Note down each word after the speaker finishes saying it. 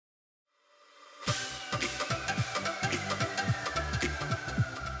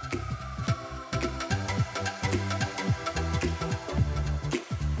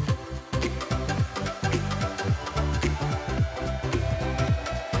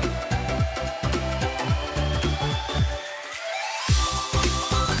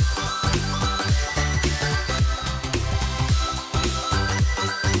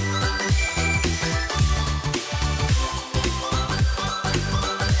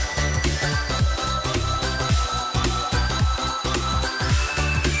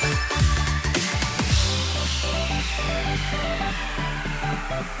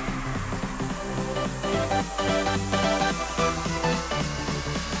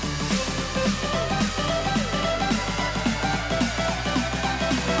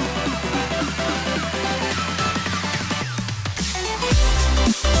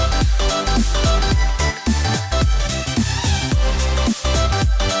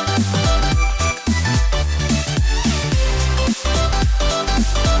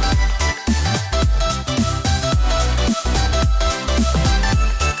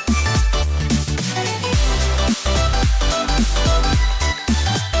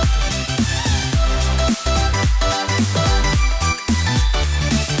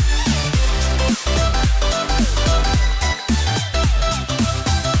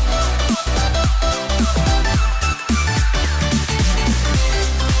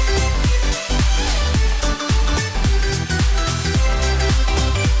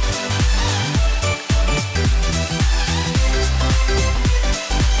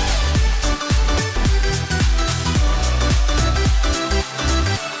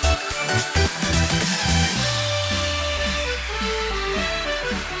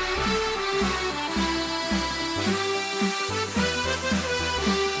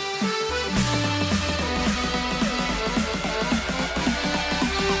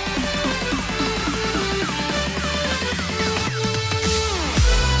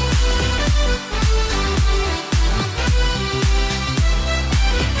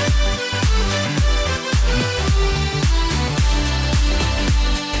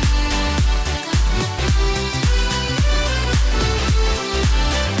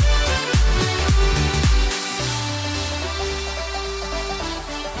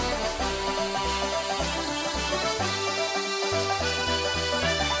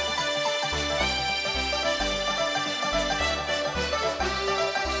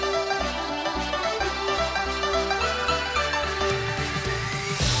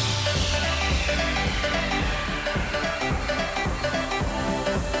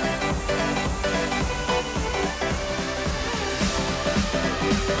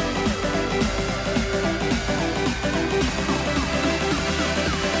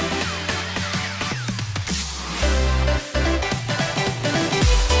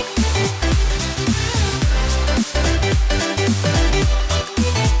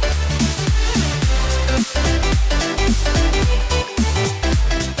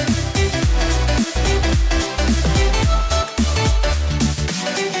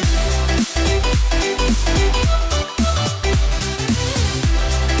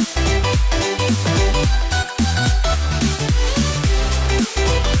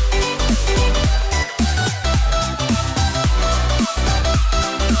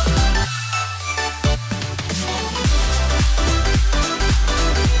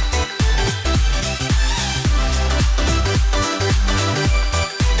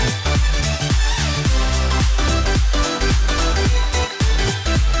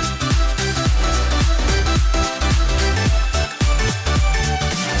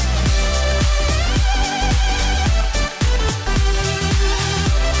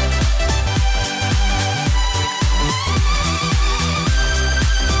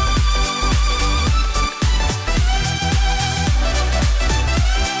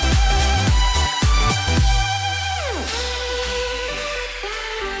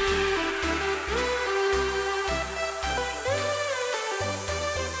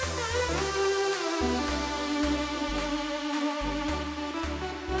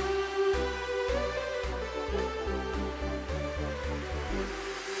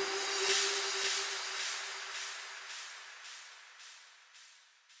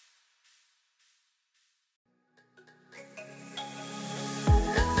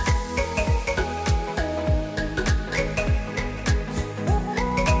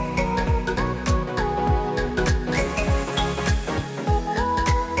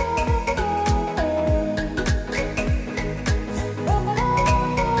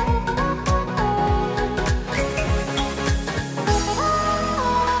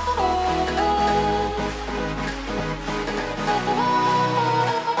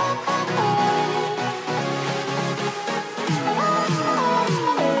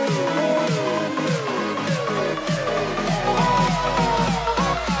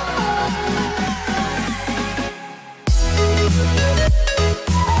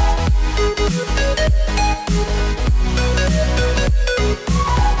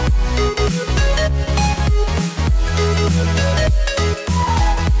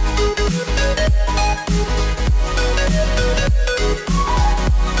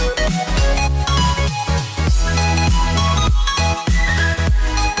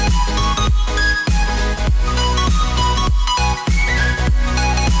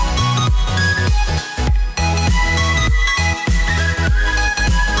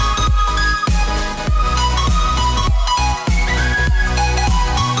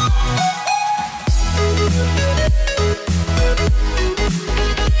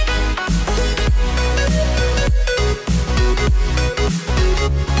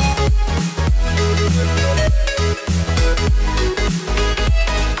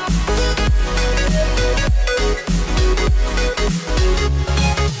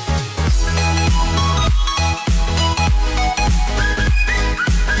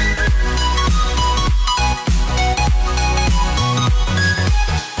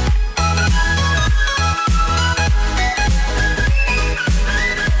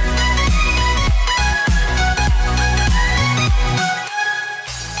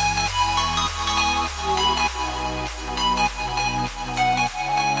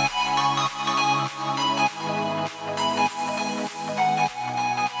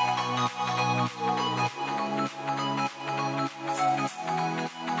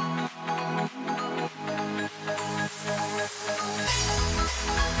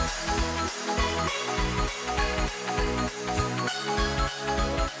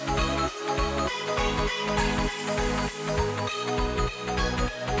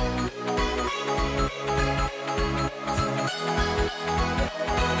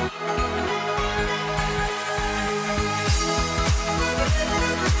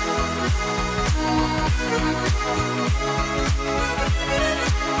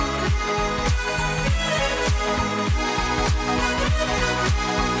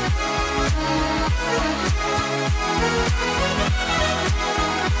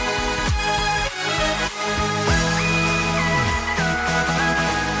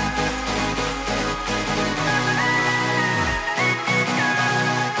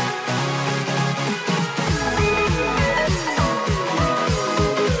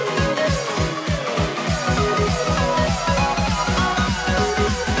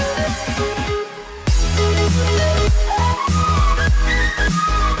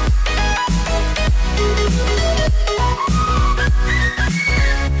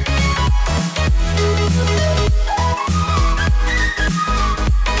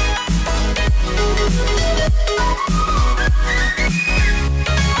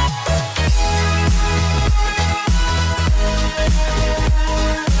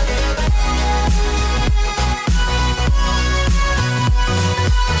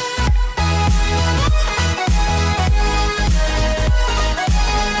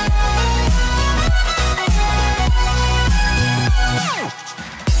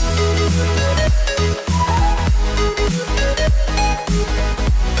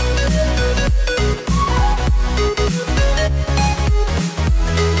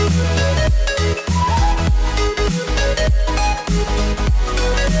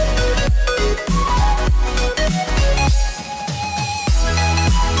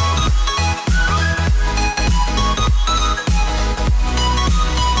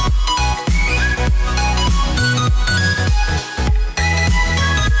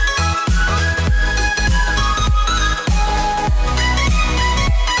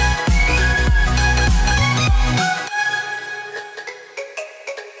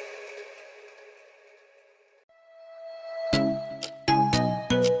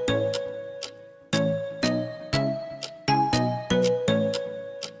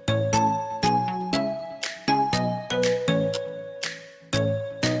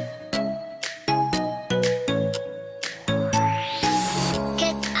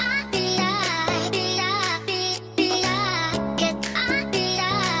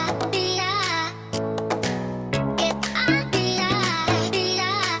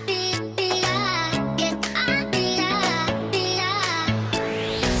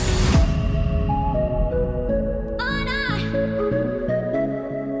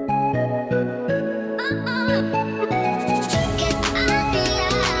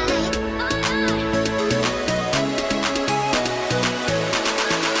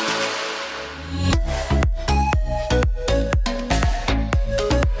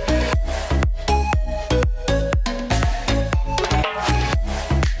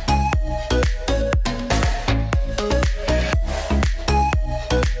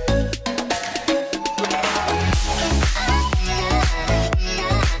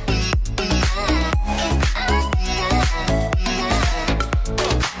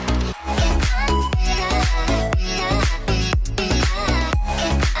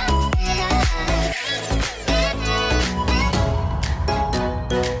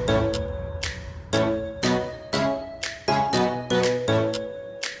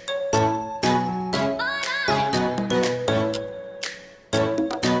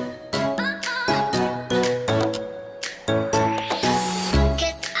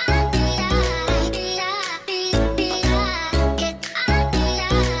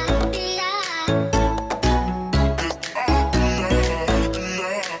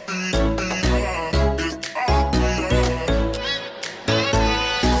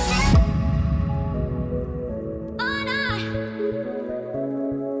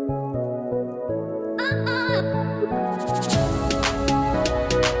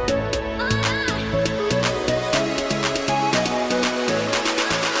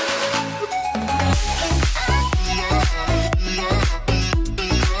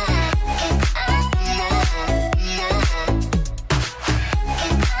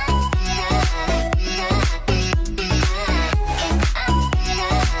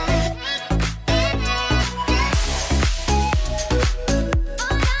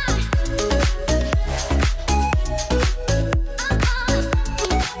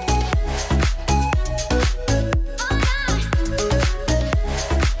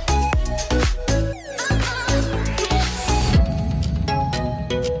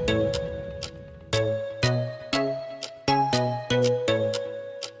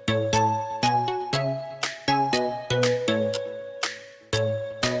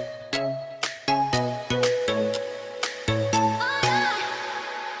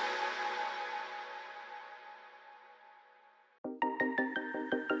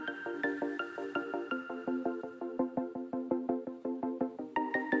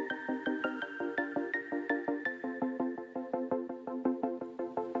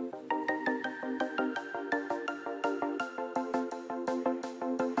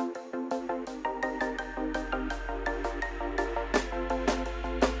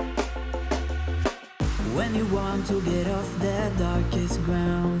When you want to get off the darkest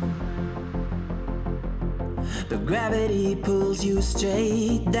ground, but gravity pulls you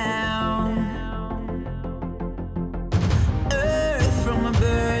straight down. Earth from a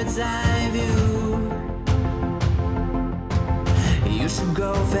bird's eye view. You should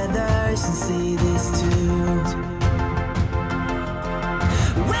grow feathers and see this too.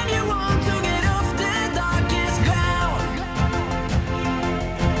 When you want to get off the darkest ground,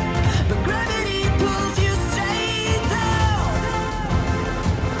 but gravity pulls you straight down.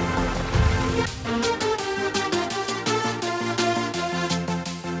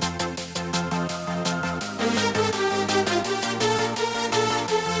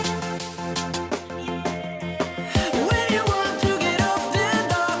 When you want to get off the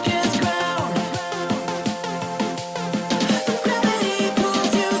darkest ground, but gravity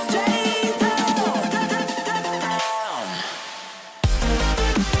pulls you straight down.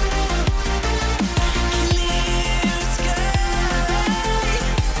 Clear sky.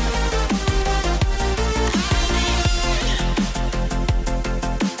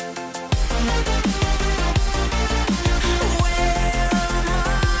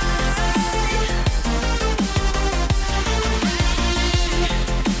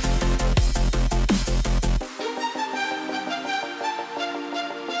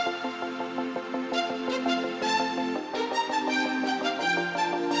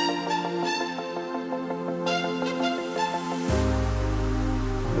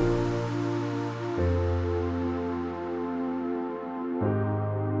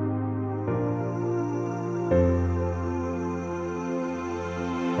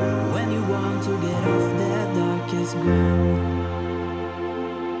 When you want to get off the darkest ground,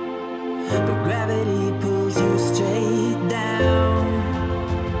 but gravity pulls you straight down.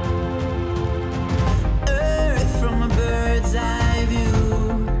 Earth from a bird's eye view.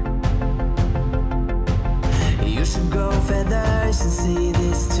 You should grow feathers and see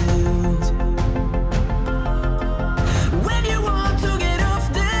this too. When you want to get off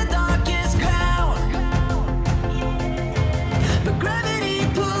the darkest ground, but gravity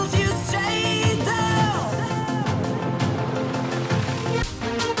pulls you straight down.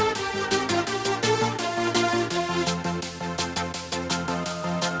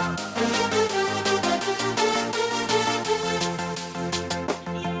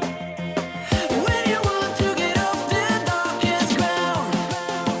 When you want to get off the darkest ground,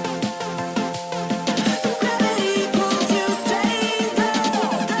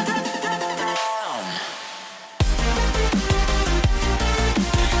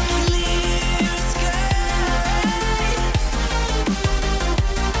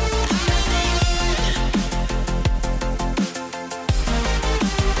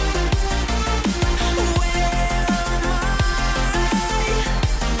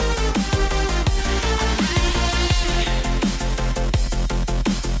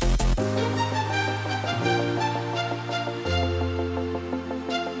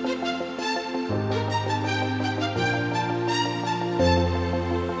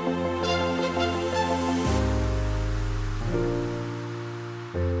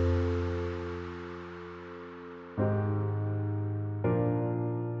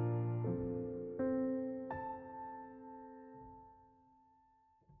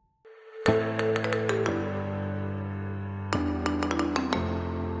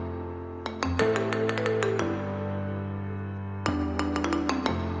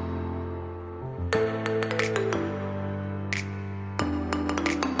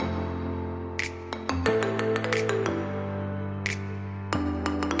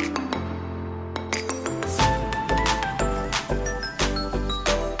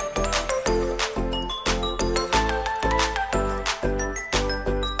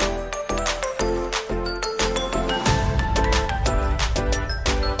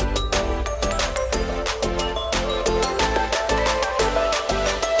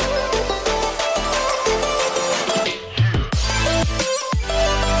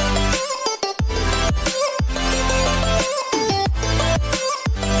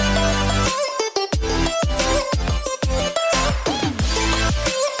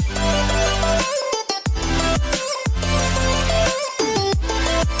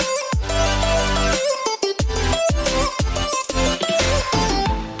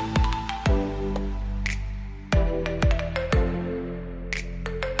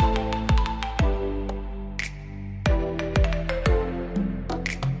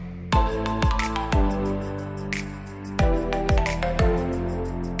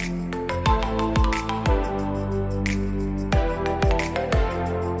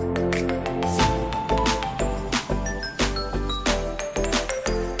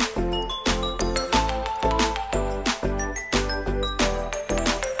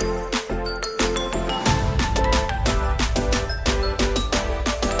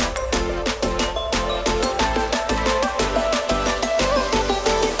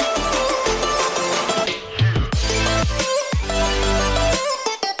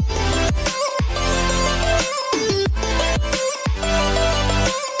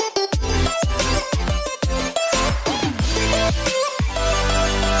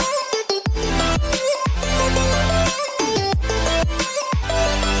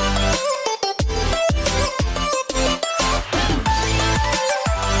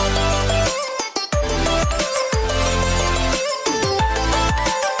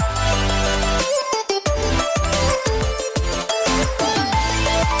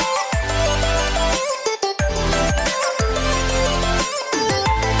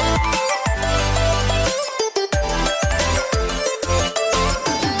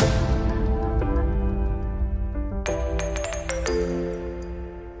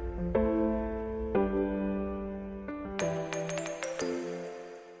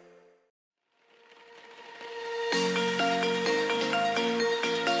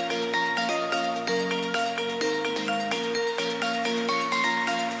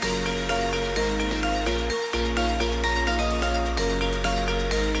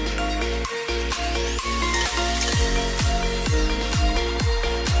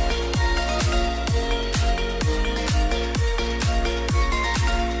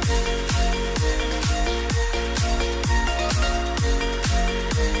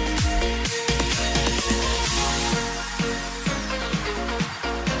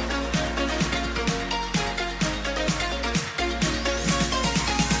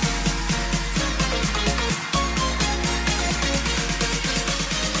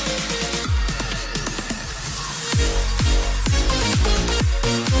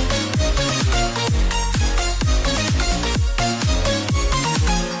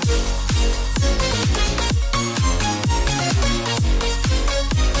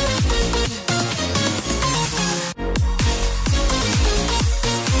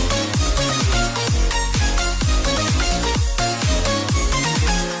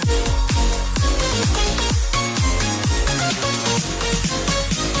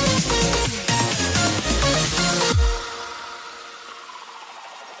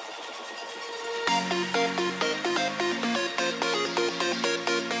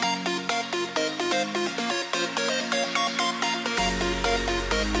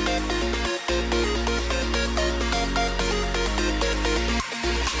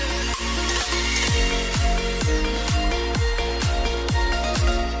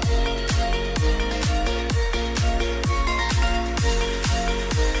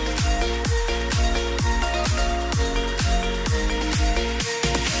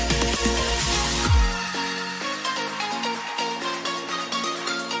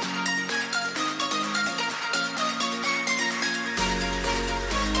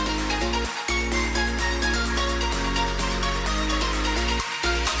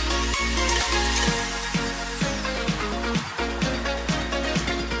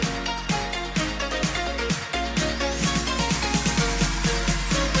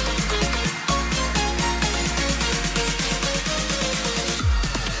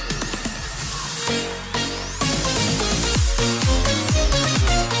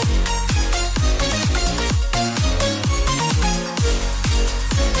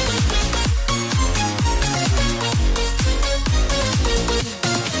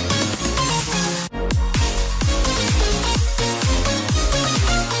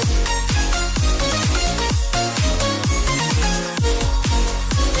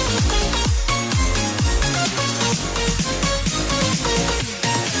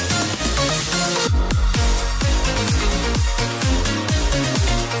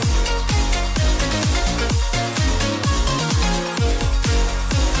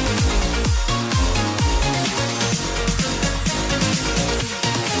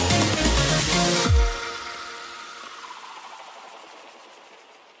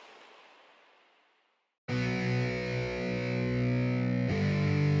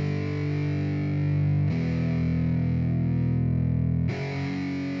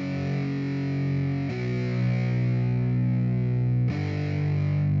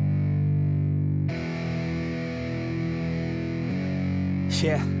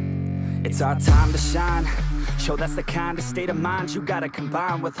 Yeah, it's our time to shine. Yo, that's the kind of state of mind you gotta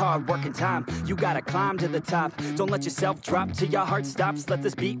combine with hard work and time. You gotta climb to the top. Don't let yourself drop till your heart stops. Let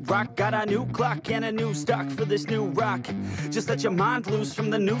this beat rock. Got a new clock and a new stock for this new rock. Just let your mind loose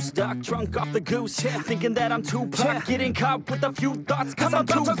from the new stock. Drunk off the goose, thinking that I'm too pop. Getting caught with a few thoughts cause I'm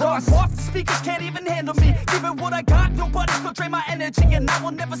too lost. Off the speakers can't even handle me. Giving what I got, nobody's gonna drain my energy. And I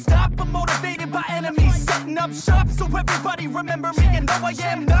will never stop, I'm motivated by enemies. Setting up shop so everybody remember me. And though I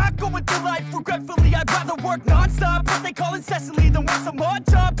am not going through life regretfully, I'd rather work non-stop, what they call incessantly, than work some odd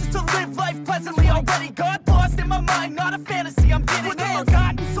job just to live life pleasantly. Already got lost in my mind, not a fantasy, I'm getting there.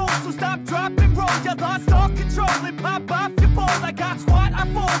 Forgotten soul, so stop, drop, and roll. You lost all control and pop off your ball. I got squat, I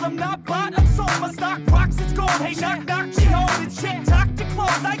fold, I'm not bought, I'm sold. My stock rocks, it's gold. Hey, knock, knock, she home, it's shit, talk to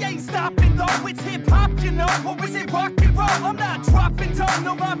close. I ain't stopping though, it's hip-hop, you know. Or is it rock and roll? I'm not dropping, don't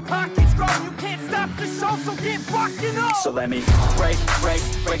know my pocket's grown. You can't stop the show, so get rockin' on. So let me break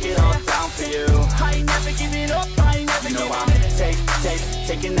it all down for you. I ain't never giving up, I ain't never giving up.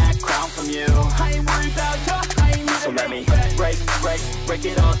 Taking that crown from you. I ain't worried about you, I ain't never. So let me break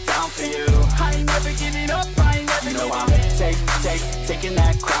it all down for you. I ain't never giving up, I ain't never giving up. Taking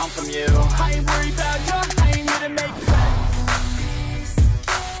that crown from you. I ain't worried about you, I ain't here to make friends.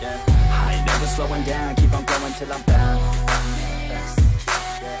 Yeah. I ain't never slowing down, keep on going till I'm down.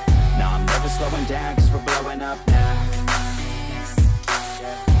 No, I'm never slowing down, cause we're blowing up now.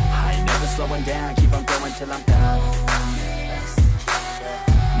 I ain't never slowing down, keep on going till I'm down.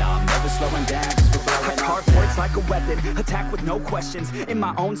 No, I'm never slowing down, cause we're blowing up. Hard words like a weapon, attack with no questions. In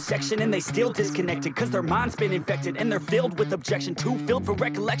my own section and they still disconnected, cause their mind's been infected and they're filled with objection. Too filled for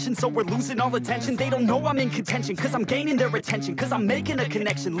recollection, so we're losing all attention. They don't know I'm in contention, cause I'm gaining their attention. Cause I'm making a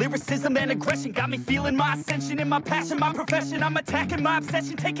connection, lyricism and aggression got me feeling my ascension. In my passion, my profession, I'm attacking my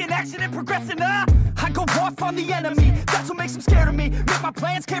obsession. Taking action and progressing, I go off on the enemy, that's what makes them scared of me. Make my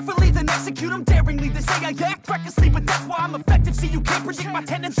plans carefully, then execute them daringly. They say I act recklessly, but that's why I'm effective. See, you can't predict my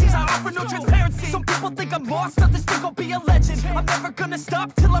tendencies, I offer no transparency. Some people think I'm lost, others think I'll be a legend. I'm never gonna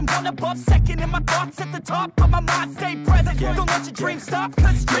stop till I'm one above second. And my thoughts at the top, but my mind stay present. Don't let your dreams stop,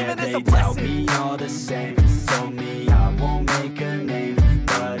 cause dreaming is a blessing. They tell me all the same, told me I won't make a name.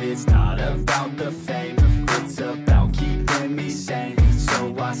 But it's not about the fame, it's about keeping me sane.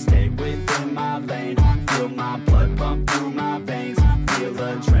 So I stay within my lane, feel my blood pump through my veins. Feel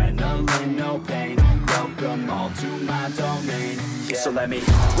adrenaline, no pain, welcome all to my domain. So let me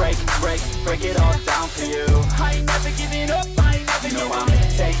break it all down for you. I ain't never giving up, I ain't never giving up. I'm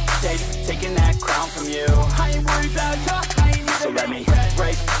taking that crown from you. I ain't worried about you, I ain't never. So let me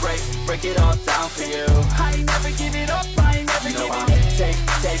break it all down for you. I ain't never giving up, I ain't never giving up. I'm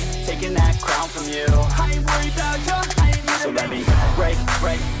taking that crown from you. I ain't worried about you, I ain't never. So let me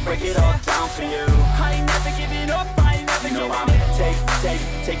break it all down for you. I ain't never giving up, I ain't never giving up. I'm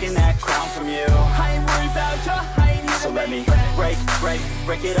taking that crown from you. I ain't worried about you, I ain't never. So let me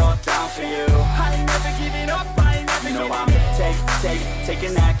break it all down for you. I ain't never giving up, I ain't never giving up. I'm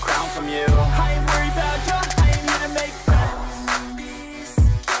taking that crown from you. I ain't worried about you, I ain't here to make friends.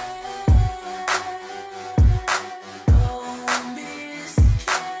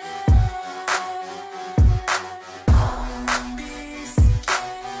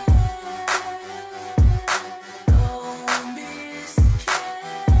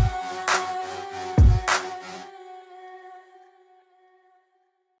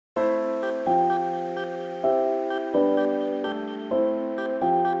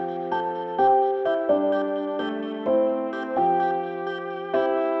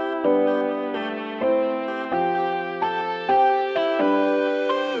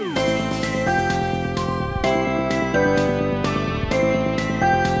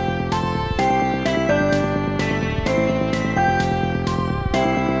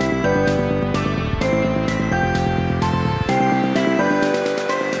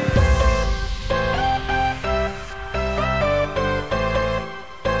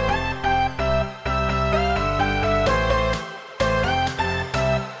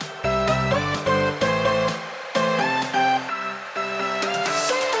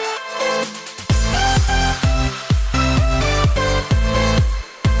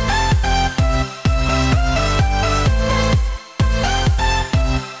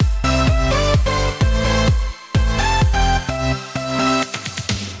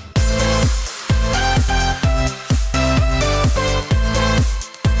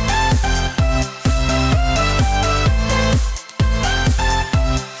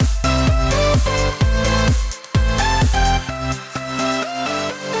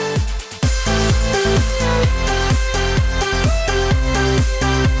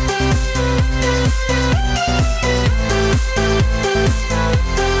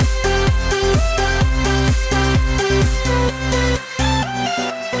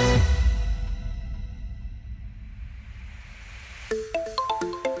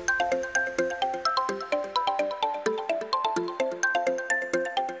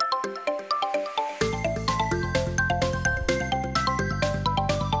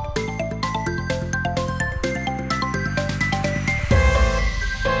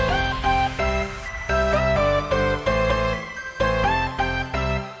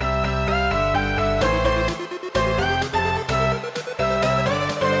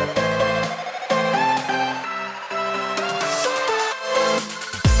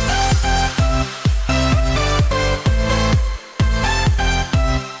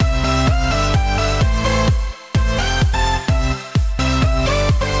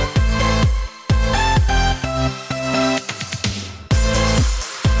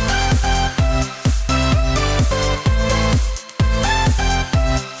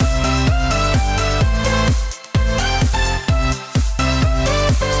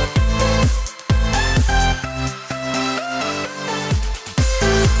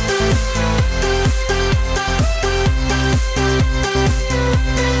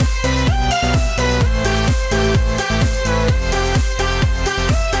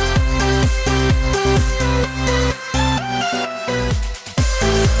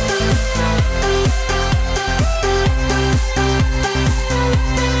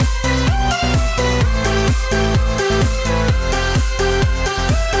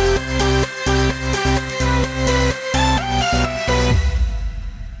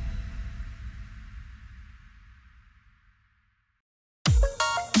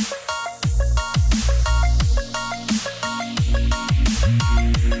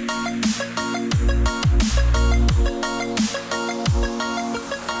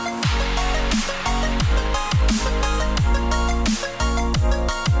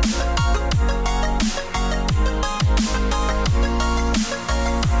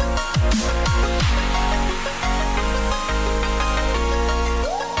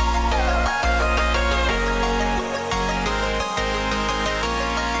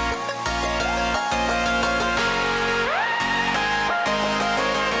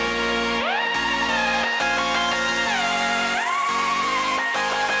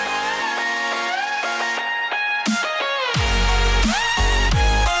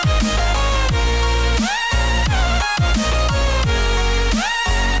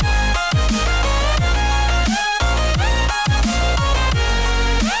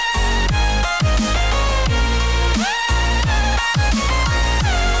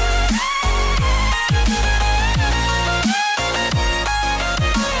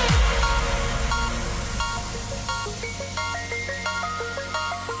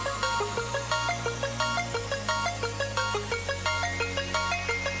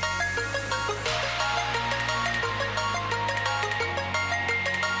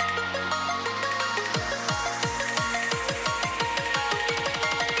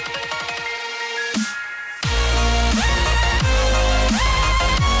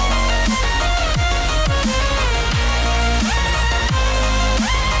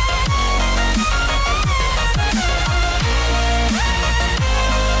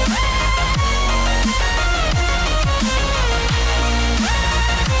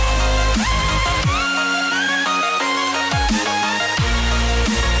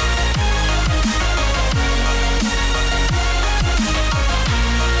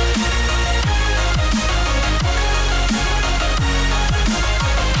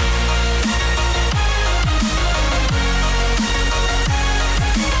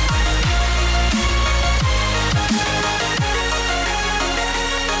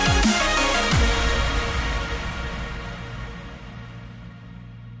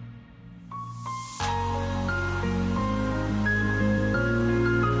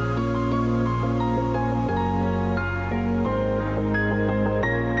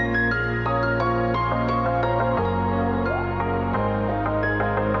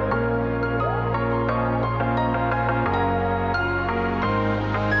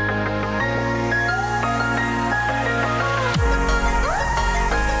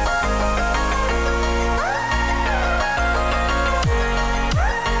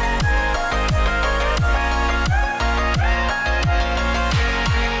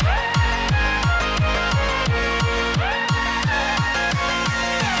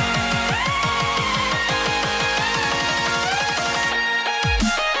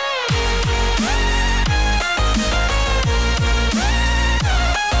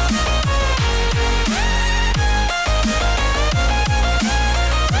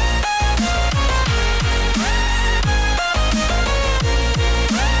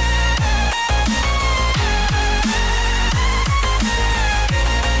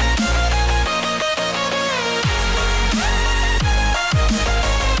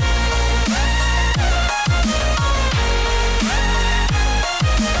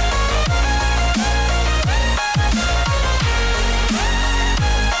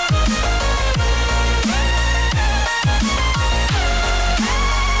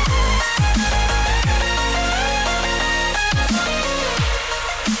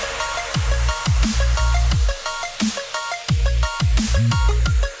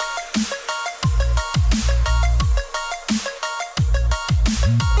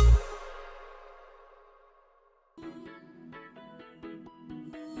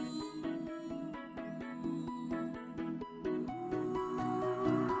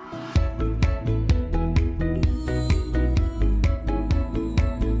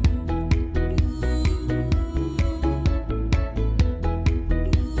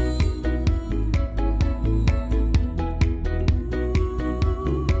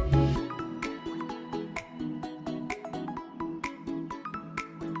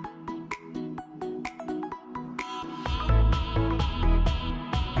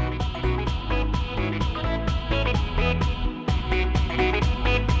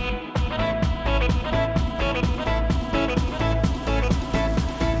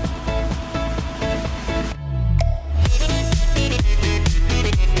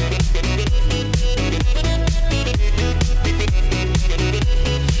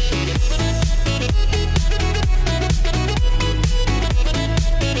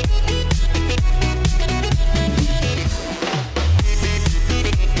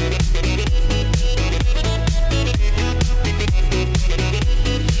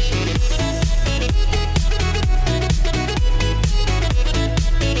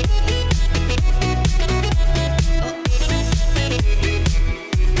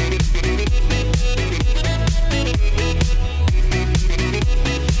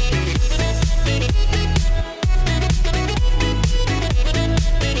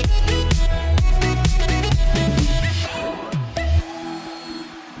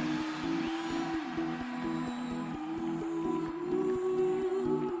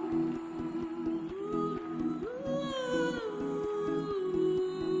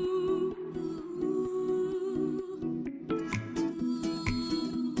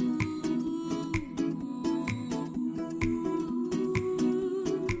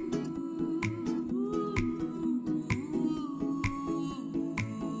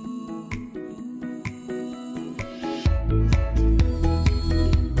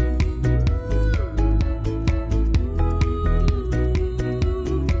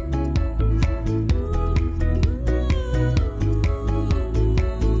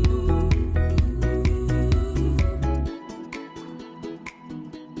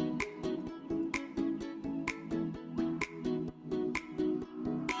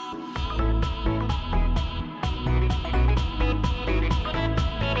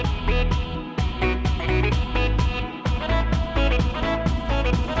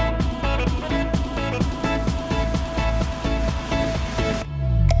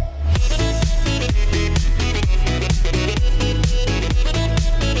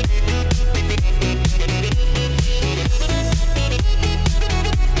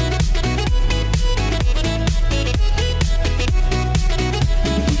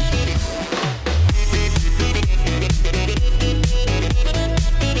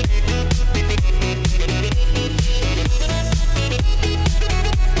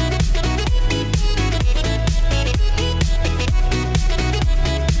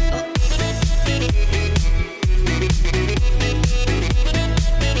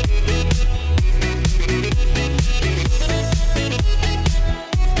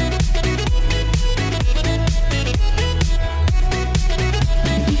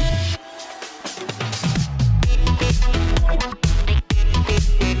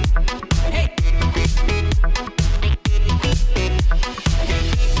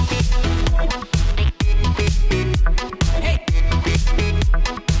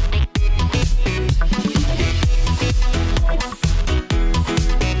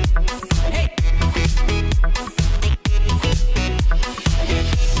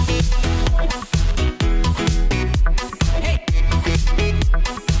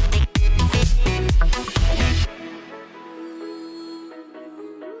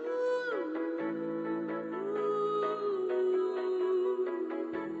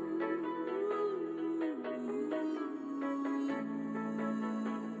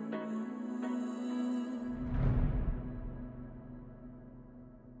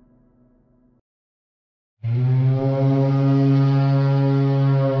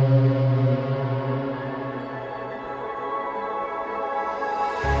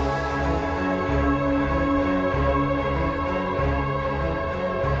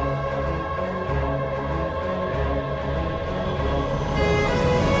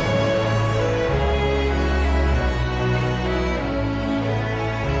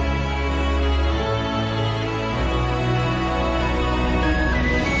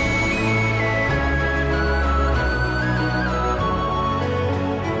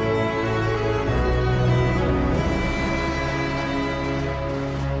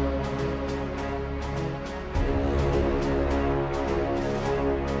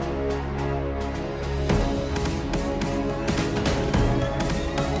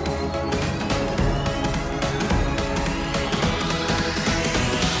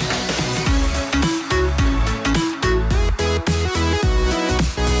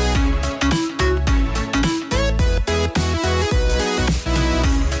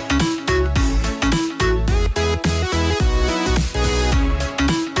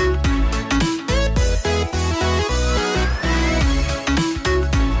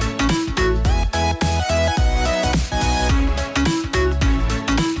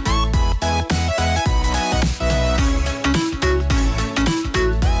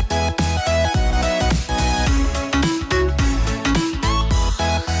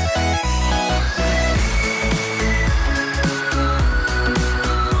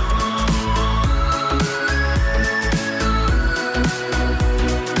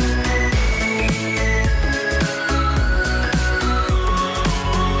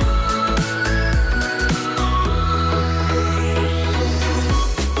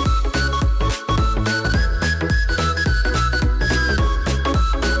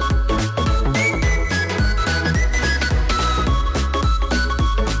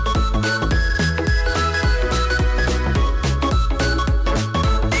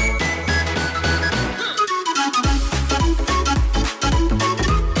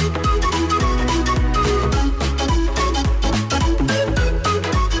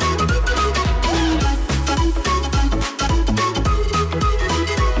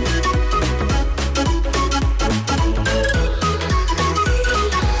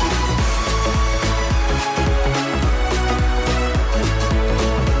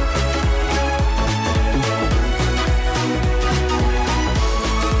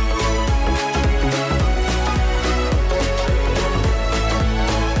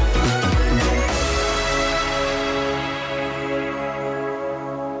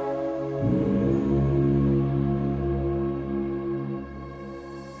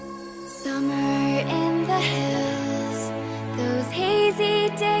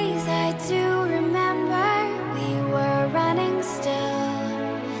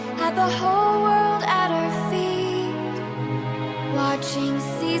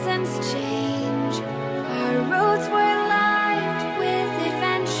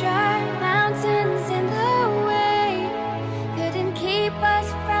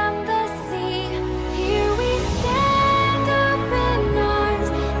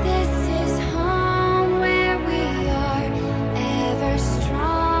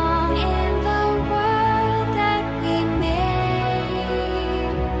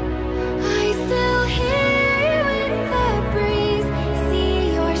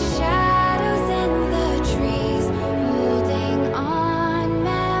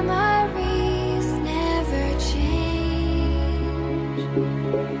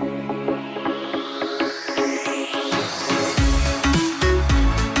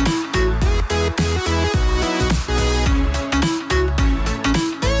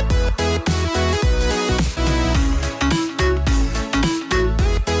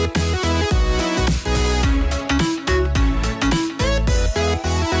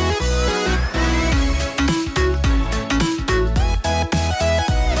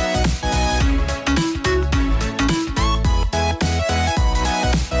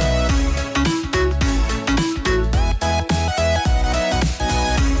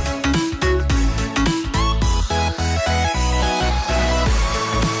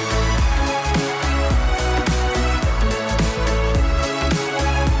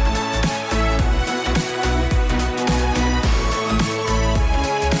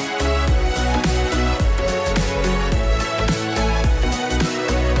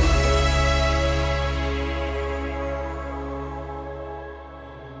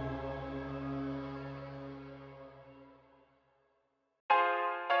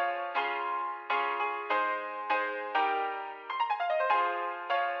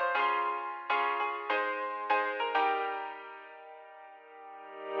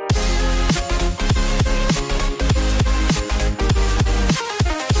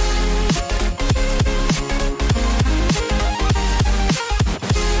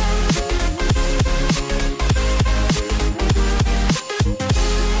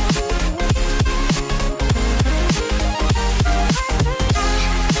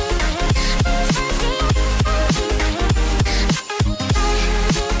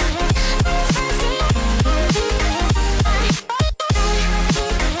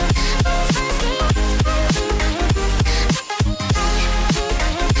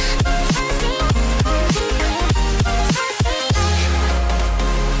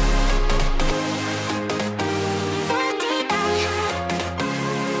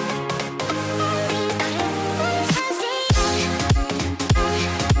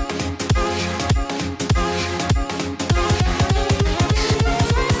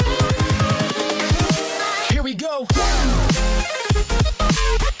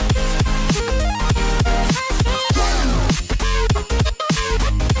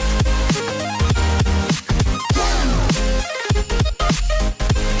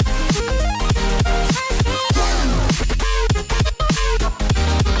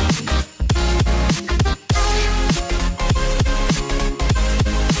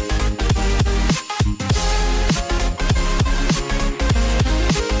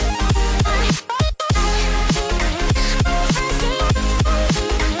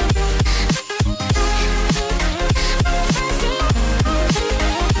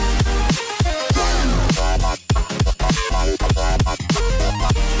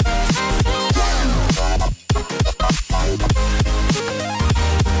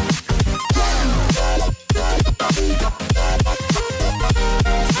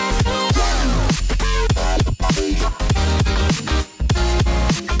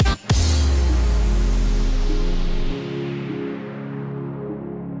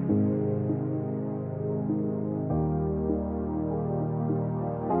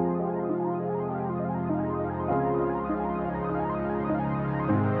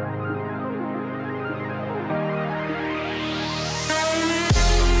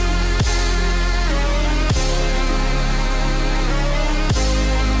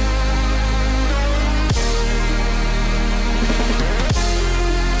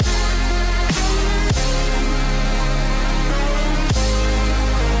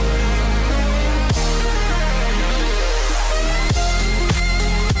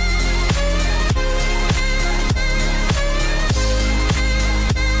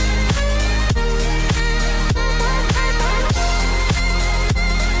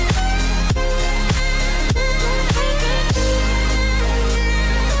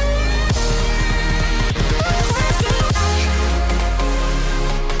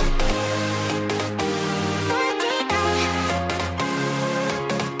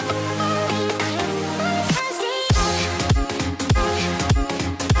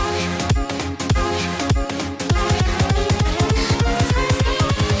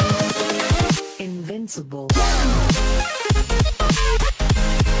 invincible.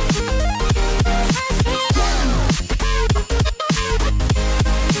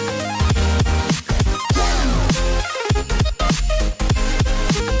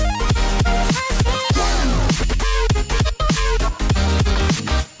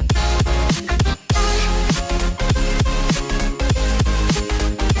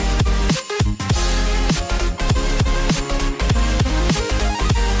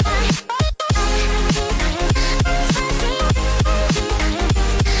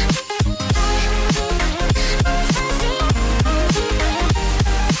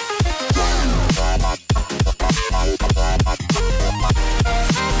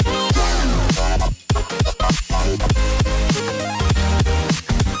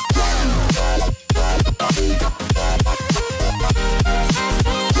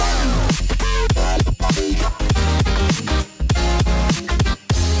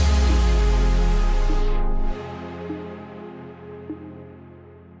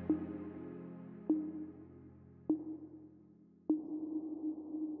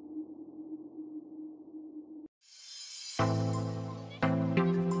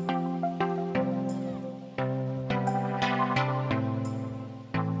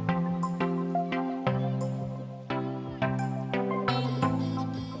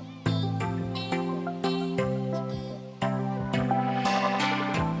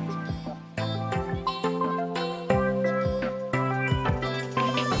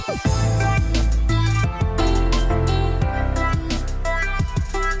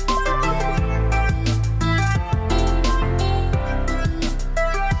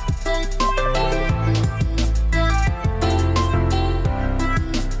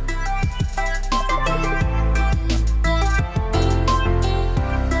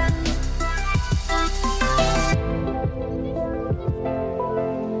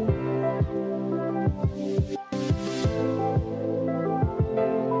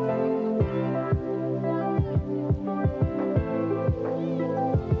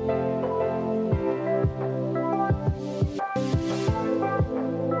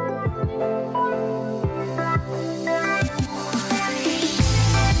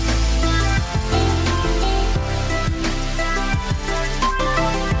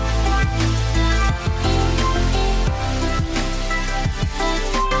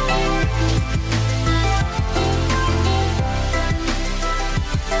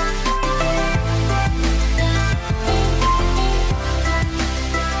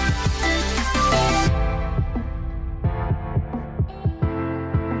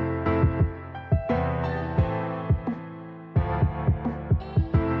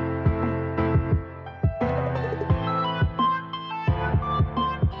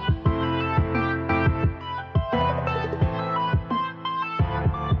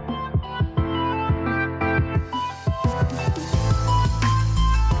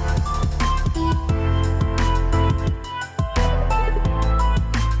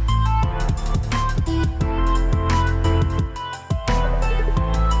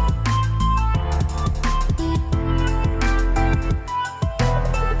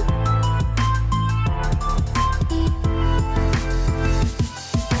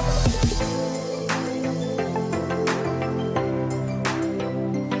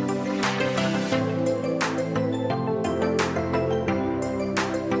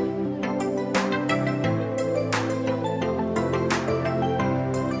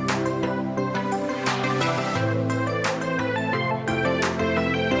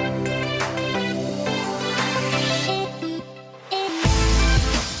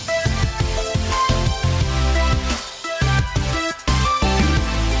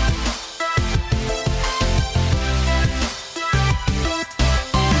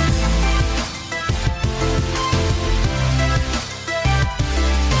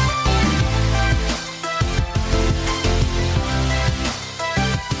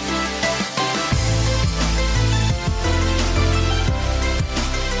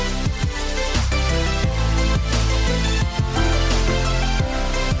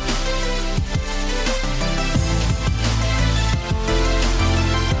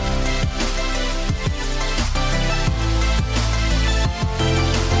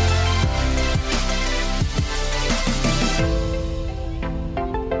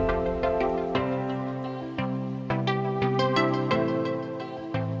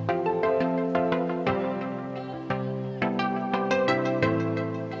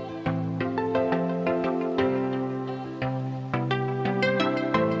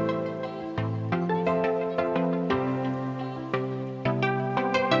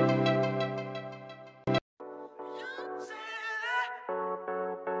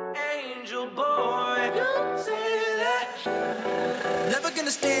 angel boy. You say that. Never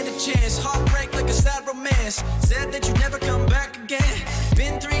gonna stand a chance. Heartbreak like a sad romance. Said that you'd never come back again.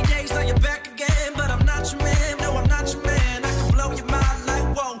 Been 3 days, now you're back again. But I'm not your man, no, I'm not your man. I can blow your mind like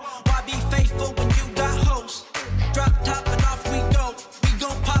whoa. Why be faithful when you got hoes? Drop top and off we go. We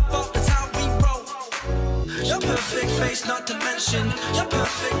gon' pop off, that's how we roll. Your perfect face, not to mention your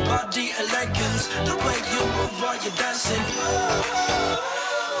perfect body elegance. The way you move while you're dancing.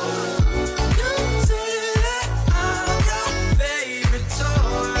 You say that I'm your favorite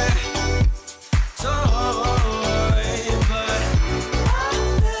toy, but I'll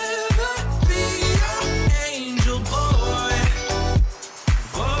never be your angel boy,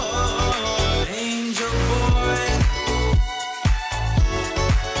 angel boy.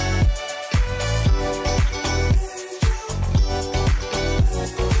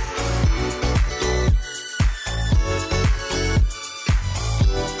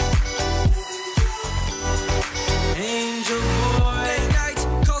 Angel boy. Late nights,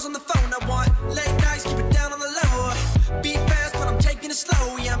 calls on the phone. I want late nights, keep it down on the low. Be fast, but I'm taking it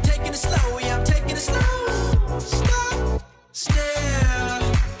slow. Yeah, I'm taking it slow. Yeah, I'm taking it slow. Stop, stare.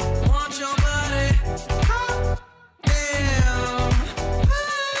 Want your body. Hot, damn.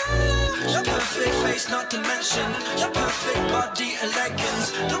 Your perfect face, not to mention your perfect body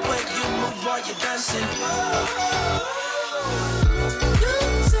elegance. The way you move while you're dancing. You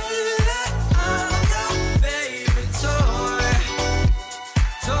say that I'm your favorite toy,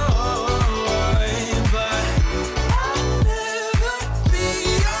 but I'll never be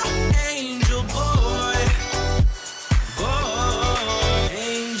your angel boy,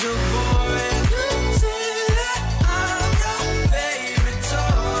 angel boy. You say that I'm your favorite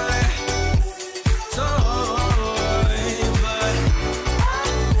toy, but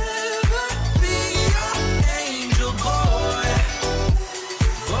I'll never be your angel boy.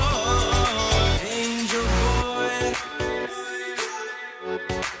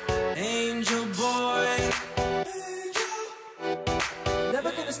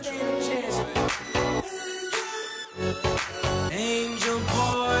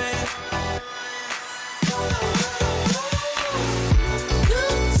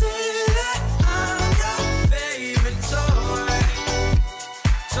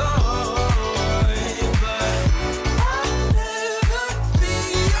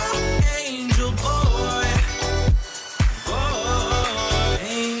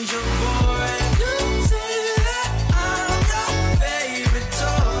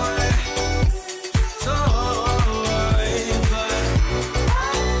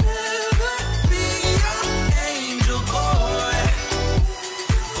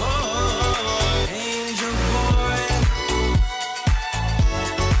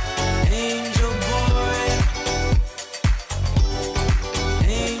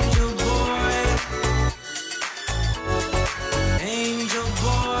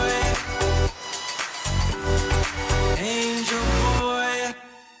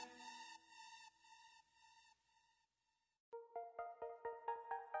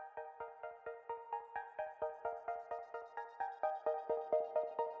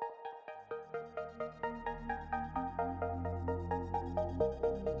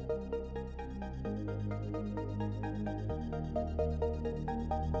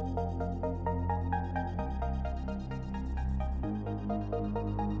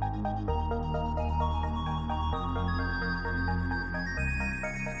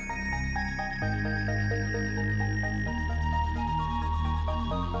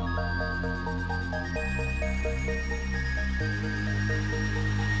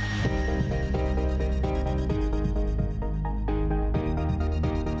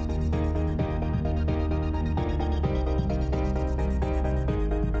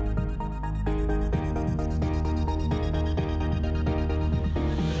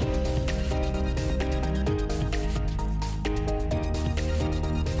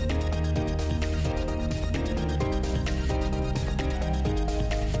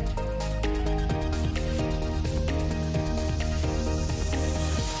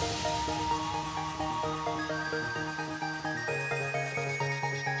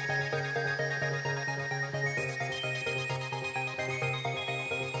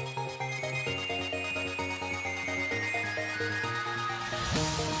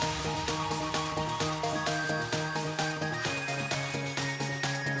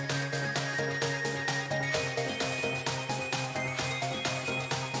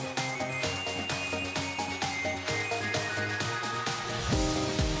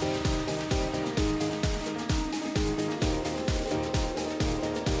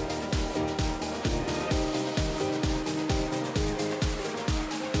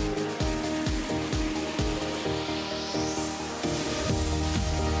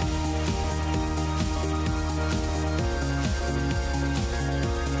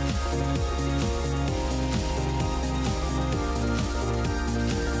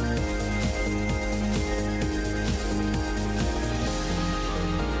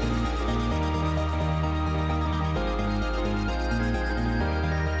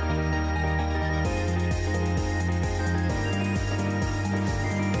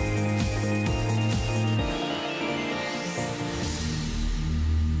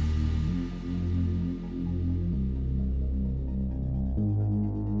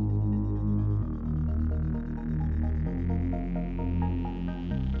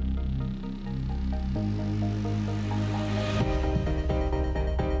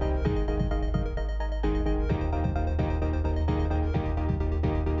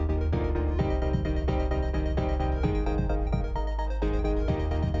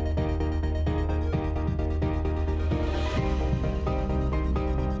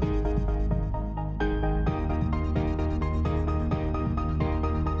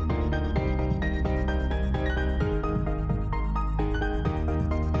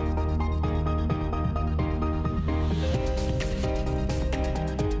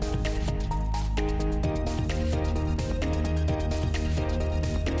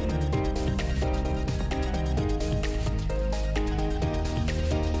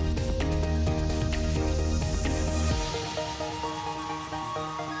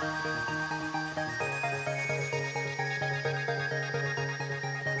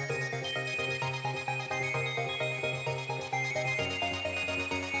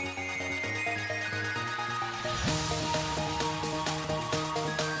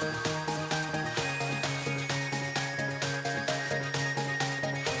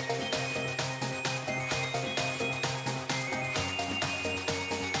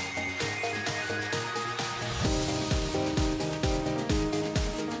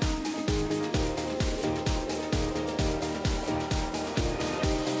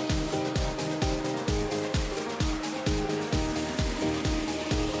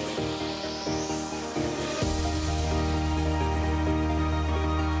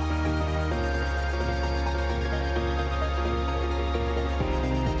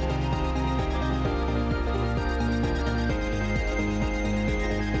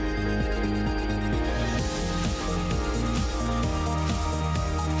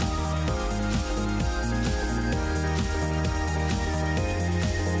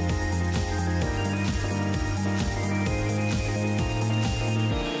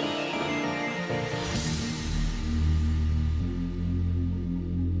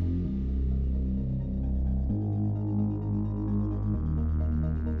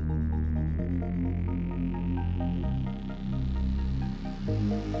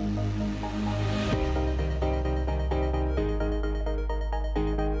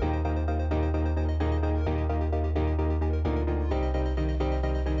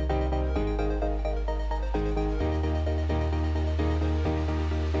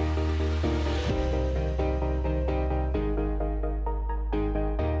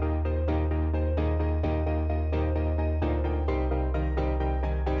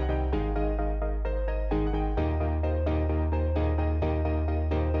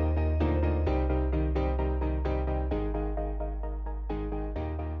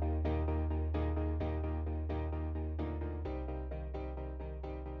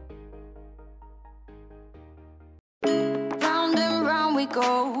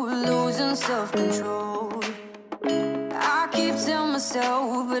 Go losing self-control. I keep telling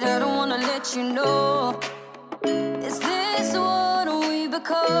myself, but I don't wanna let you know. Is this what we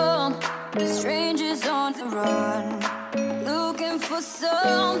become? Strangers on the run, looking for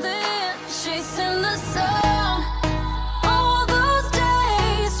something, chasing the sun. All those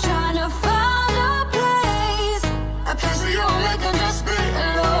days trying to find a place where you only can just be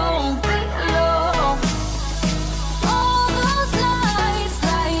alone.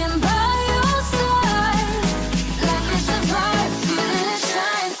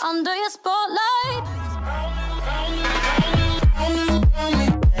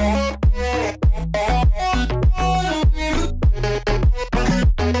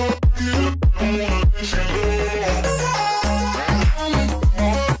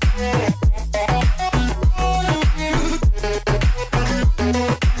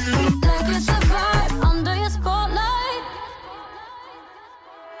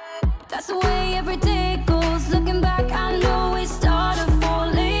 That's the way every day goes.